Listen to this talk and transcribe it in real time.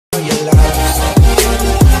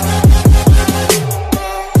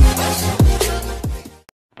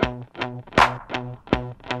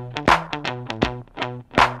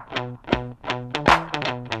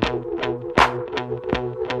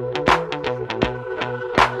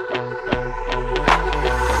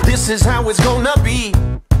This is how it's gonna be.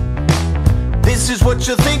 This is what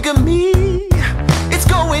you think of me. It's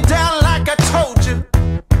going down like I told you.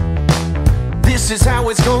 This is how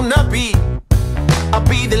it's gonna be. I'll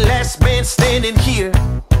be the last man standing here.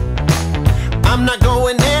 I'm not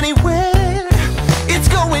going anywhere. It's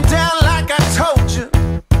going down like I told you.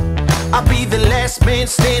 I'll be the last man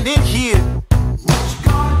standing here.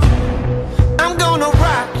 I'm gonna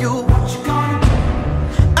rock you.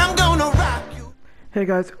 I'm gonna rock you. Hey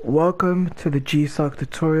guys, welcome to the JSOC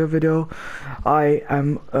tutorial video. I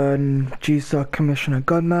am a JSOC Commissioner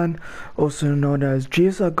Gunman, also known as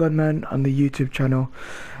JSOC Gunman on the YouTube channel.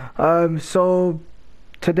 So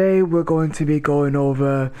today we're going to be going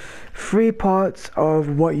over 3 parts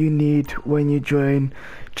of what you need when you join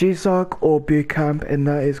JSOC or bootcamp, and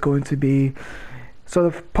that is going to be, so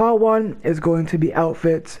the part 1 is going to be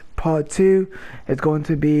outfits, part 2 is going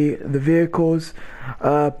to be the vehicles,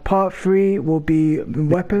 part 3 will be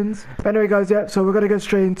weapons. But anyway guys, yeah, so we're gonna get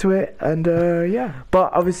straight into it, and yeah.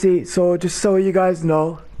 But obviously, so just so you guys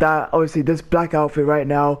know, that obviously this black outfit right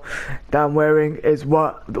now that I'm wearing is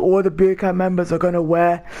what all the bootcamp members are gonna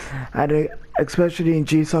wear, and especially in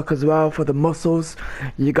JSOC as well. For the muscles,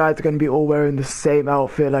 you guys are gonna be all wearing the same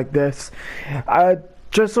outfit like this.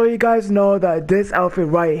 Just so you guys know that this outfit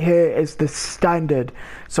right here is the standard.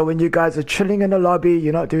 So when you guys are chilling in the lobby,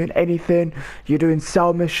 you're not doing anything, you're doing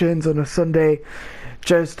cell missions on a Sunday,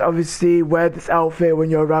 just obviously wear this outfit when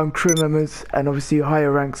you're around crew members and obviously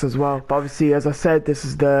higher ranks as well. But obviously, as I said, this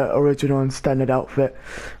is the original and standard outfit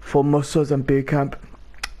for muscles and bootcamp.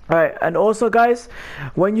 Alright, and also guys,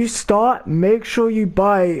 when you start, make sure you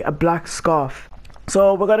buy a black scarf.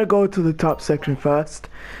 So we're gonna go to the top section first.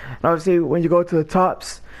 And obviously when you go to the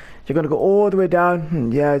tops, you're gonna go all the way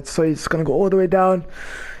down. Yeah, so you're just gonna go all the way down,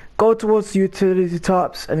 go towards utility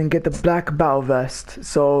tops, and then get the black battle vest.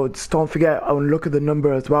 So just don't forget, I will look at the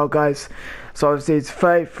number as well guys. So obviously it's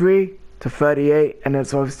 33 to 38, and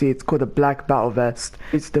it's obviously it's called the black battle vest.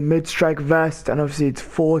 It's the mid-strike vest, and obviously it's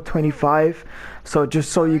 425. So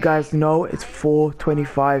just so you guys know, it's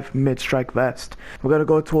 425 mid-strike vest. We're gonna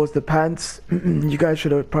go towards the pants. You guys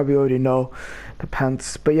should probably already know the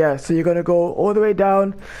pants, but yeah, so you're gonna go all the way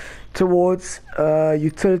down towards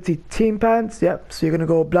utility team pants. Yep, so you're gonna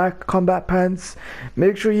go black combat pants.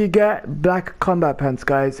 Make sure you get black combat pants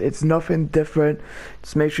guys, it's nothing different,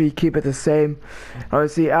 just make sure you keep it the same.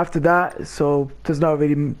 Obviously after that, so there's no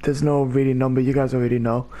really number, you guys already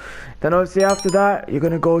know. Then obviously after that, you're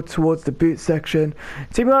gonna go towards the boot section.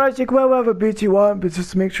 To be honest, you can wear whatever boots you want, but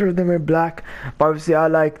just make sure they're in black. But obviously I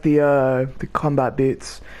like the combat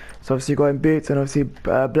boots. So obviously you go in boots, and obviously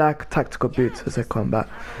black tactical boots as a combat.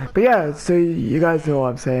 But yeah, so you guys know what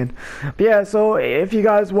I'm saying. But yeah, so if you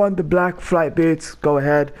guys want the black flight boots, go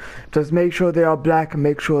ahead. Just make sure they are black and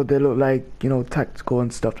make sure they look like, you know, tactical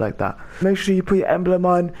and stuff like that. Make sure you put your emblem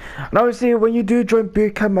on. And obviously when you do join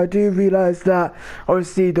bootcamp, I do realize that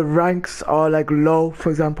obviously the ranks are like low.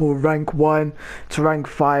 For example, rank 1 to rank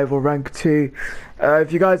 5 or rank 2.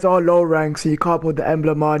 If you guys are low rank, so you can't put the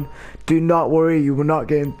emblem on, do not worry, you won't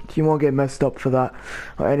get messed up for that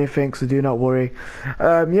or anything, so do not worry.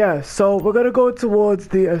 Yeah, so we're gonna go towards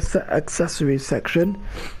the accessories section.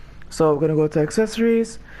 So we're gonna go to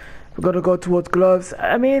accessories, we're gonna go towards gloves.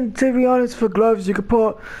 I mean, to be honest, for gloves you could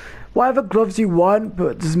put whatever gloves you want,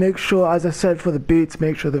 but just make sure, as I said, for the boots,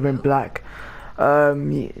 make sure they're in black.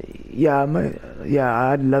 Yeah,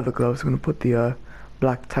 I had leather gloves. I'm gonna put the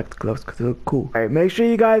black tactical gloves because they look cool. Alright, make sure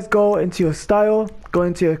you guys go into your style, go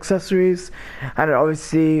into your accessories, and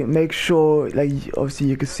obviously make sure, like, obviously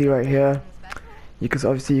you can see right here, you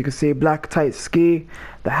can see black tight ski,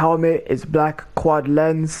 the helmet is black quad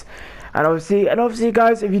lens, and obviously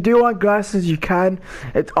guys, if you do want glasses, you can,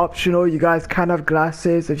 it's optional. You guys can have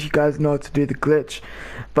glasses if you guys know how to do the glitch,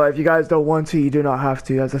 but if you guys don't want to, you do not have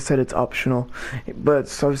to. As I said, it's optional, but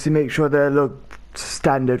so obviously make sure they look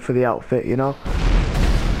standard for the outfit, you know.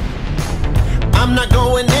 I'm not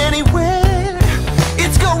going anywhere.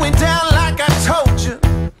 It's going down like I told you.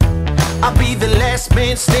 I'll be the last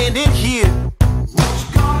man standing here.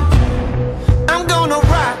 I'm gonna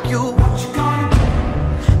rock you.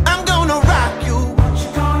 I'm gonna rock you.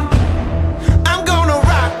 I'm gonna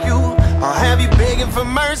rock you. I'll have you begging for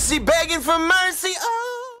mercy,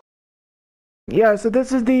 oh. Yeah, so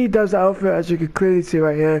this is the desert outfit, as you can clearly see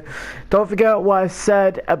right here. Don't forget what I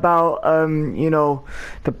said about you know,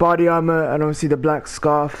 the body armor and obviously the black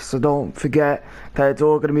scarf. So don't forget that it's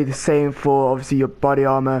all gonna be the same for obviously your body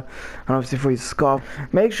armor and obviously for your scarf.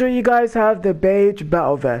 Make sure you guys have the beige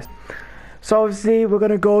battle vest. So obviously we're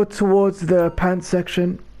gonna go towards the pants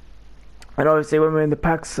section. And obviously when we're in the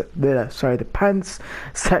pants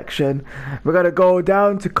section, we're gonna go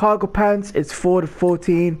down to cargo pants. It's 4 to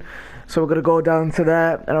 14, so we're gonna go down to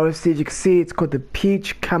that. And obviously, as you can see, it's called the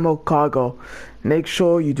peach camo cargo. Make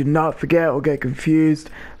sure you do not forget or get confused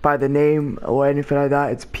by the name or anything like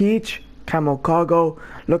that. It's peach camo cargo.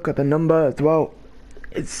 Look at the number as well.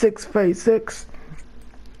 It's 636.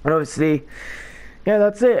 And obviously, yeah,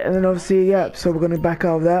 that's it. And then obviously, yeah, so we're gonna back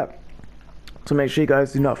out of that. So make sure you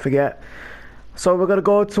guys do not forget. So we're gonna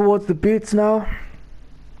go towards the boots now.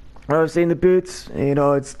 Obviously in the boots, you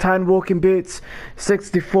know, it's tan walking boots,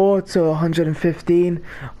 64 to 115,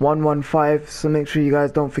 115. So make sure you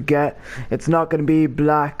guys don't forget. It's not gonna be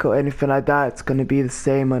black or anything like that. It's gonna be the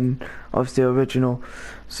same and obviously original.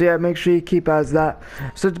 So yeah, make sure you keep as that.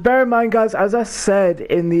 So bear in mind, guys, as I said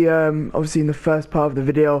in the obviously in the first part of the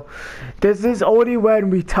video, this is only when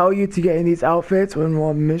we tell you to get in these outfits when we're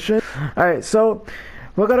on mission. Alright, so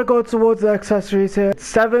we're gonna go towards the accessories here.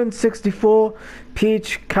 764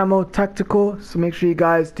 peach camo tactical. So make sure you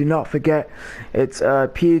guys do not forget it's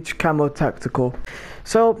peach camo tactical.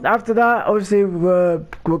 So after that, obviously we're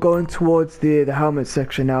going towards the helmet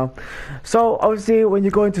section now. So obviously when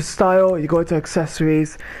you go into style, you go into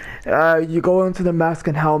accessories, you go into the mask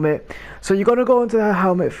and helmet. So you're gonna go into the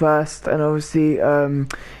helmet first, and obviously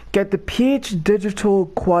get the peach digital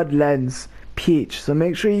quad lens. Peach. So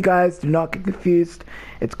make sure you guys do not get confused.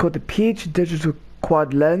 It's called the peach digital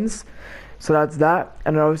quad lens. So that's that.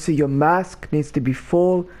 And obviously your mask needs to be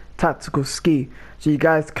full tactical ski, so you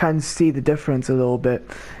guys can see the difference a little bit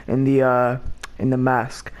in the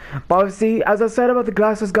mask. But obviously, as I said about the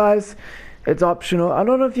glasses, guys, it's optional. I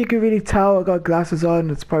don't know if you can really tell I got glasses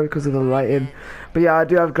on. It's probably because of the lighting, but yeah, I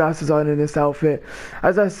do have glasses on in this outfit.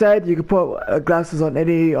 As I said, you can put glasses on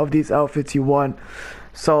any of these outfits you want.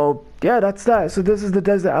 So yeah, that's that. So this is the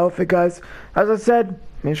desert outfit, guys. As I said,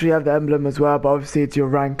 make sure you have the emblem as well, but obviously it's your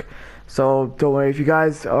rank, so don't worry if you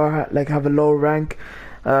guys are like have a low rank.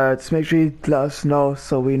 Just make sure you let us know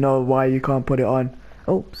so we know why you can't put it on.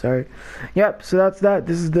 Oh, sorry. Yep, so that's that.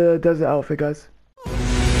 This is the desert outfit, guys. I'm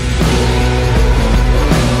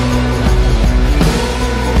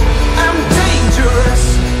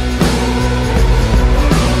dangerous.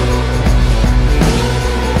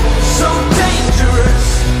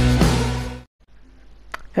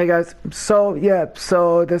 Hey guys, so yeah,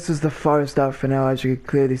 so this is the forest outfit now, as you can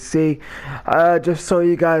clearly see. Just so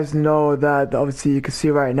you guys know that obviously you can see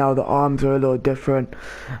right now the arms are a little different,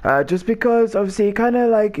 just because obviously it kind of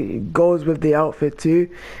like goes with the outfit too,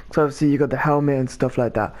 so obviously you got the helmet and stuff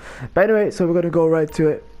like that. But anyway, so we're gonna go right to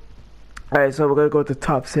it. Alright, so we're gonna go to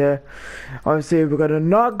tops here. Obviously we're gonna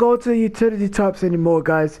not go to utility tops anymore,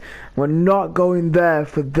 guys. We're not going there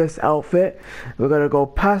for this outfit. We're gonna go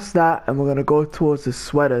past that and we're gonna go towards the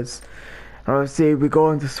sweaters. And obviously we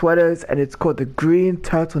go into sweaters, and it's called the green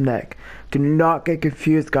turtleneck. Do not get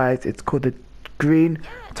confused, guys. It's called the green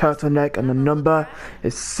turtleneck, and the number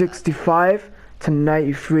is 65 to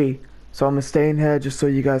 93. So I'm gonna stay in here just so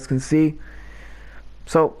you guys can see.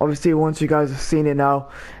 So obviously once you guys have seen it now,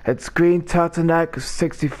 it's green turtleneck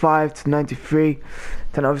 65 to 93.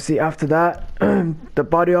 Then obviously after that the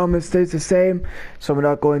body armor stays the same, so we're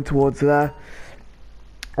not going towards there.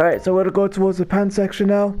 Alright, so we're gonna go towards the pants section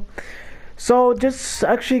now. So just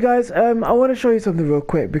actually, guys, I want to show you something real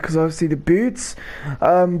quick, because obviously the boots,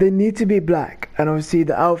 they need to be black, and obviously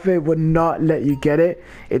the outfit would not let you get it.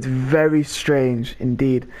 It's very strange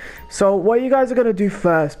indeed. So what you guys are going to do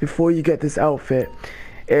first before you get this outfit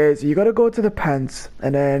is you're going to go to the pants,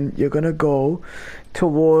 and then you're going to go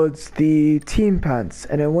towards the team pants.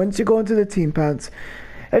 And then once you go into the team pants,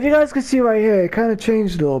 if you guys can see right here, it kind of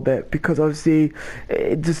changed a little bit, because obviously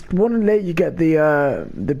it just wouldn't let you get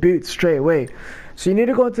the boots straight away. So you need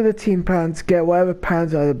to go into the team pants, get whatever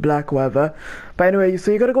pants are, the black, whatever. But anyway,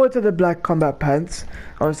 so you're gonna go into the black combat pants.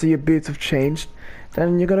 Obviously your boots have changed.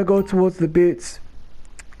 Then you're gonna go towards the boots,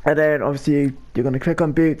 and then obviously you're gonna click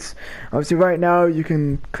on boots. Obviously right now you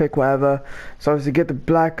can click whatever. So obviously get the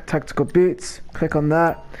black tactical boots, click on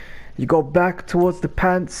that. You go back towards the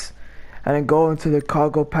pants, and then go into the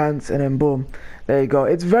cargo pants, and then boom, there you go.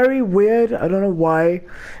 It's very weird. I don't know why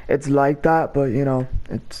it's like that, but you know,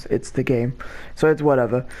 it's the game, so it's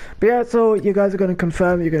whatever. But yeah, so you guys are gonna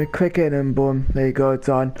confirm, you're gonna click it, and boom, there you go, it's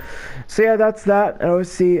on. So yeah, that's that. And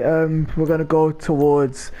obviously we're gonna go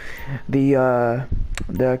towards the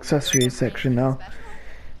accessories section now. So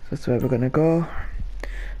that's where we're gonna go.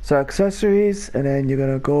 So accessories, and then you're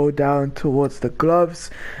gonna go down towards the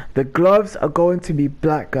gloves. The gloves are going to be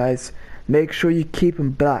black, guys. Make sure you keep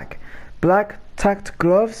them black. Black tacked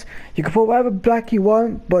gloves. You can put whatever black you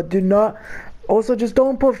want, but do not. Also, just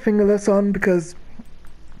don't put fingerless on, because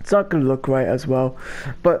it's not gonna look right as well.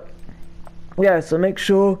 But yeah, so make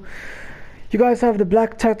sure you guys have the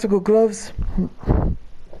black tactical gloves.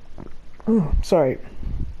 Ooh, sorry.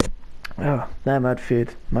 Oh, now I'm out of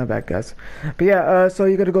food. My bad, guys. But yeah, so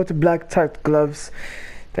you're gonna go to black tact gloves.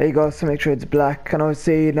 There you go. So make sure it's black. And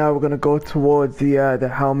obviously now we're gonna go towards the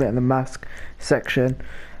helmet and the mask section.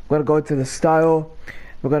 We're gonna go into the style.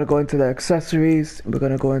 We're gonna go into the accessories. We're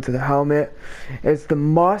gonna go into the helmet. It's the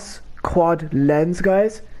Moss quad lens,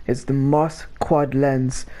 guys. It's the Moss quad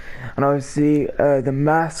lens. And obviously the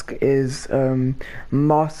mask is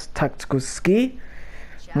Moss tactical ski.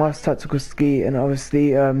 Moss tactical ski, and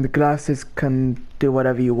obviously the glasses can do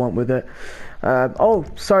whatever you want with it. Oh,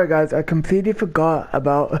 sorry guys, I completely forgot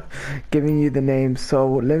about giving you the names. So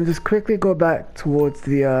let me just quickly go back towards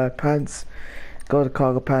the pants. Go to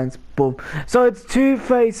cargo pants. Boom. So it's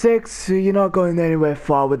 236. So you're not going anywhere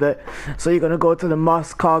far with it. So you're gonna go to the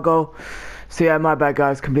Moss cargo. So yeah, my bad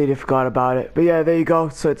guys, completely forgot about it. But yeah, there you go.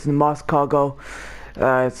 So it's the Moss cargo.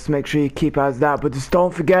 Just make sure you keep as that, but just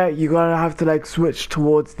don't forget you're gonna have to like switch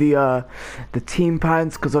towards the team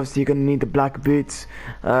pants, because obviously you're gonna need the black boots.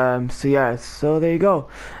 So yeah, so there you go.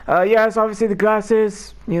 Yeah, so obviously the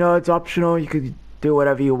glasses, you know, it's optional. You could do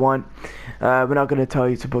whatever you want. We're not gonna tell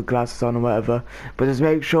you to put glasses on or whatever, but just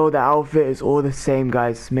make sure the outfit is all the same,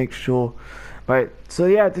 guys. Make sure. Right, so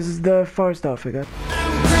yeah, this is the forest outfit, guys.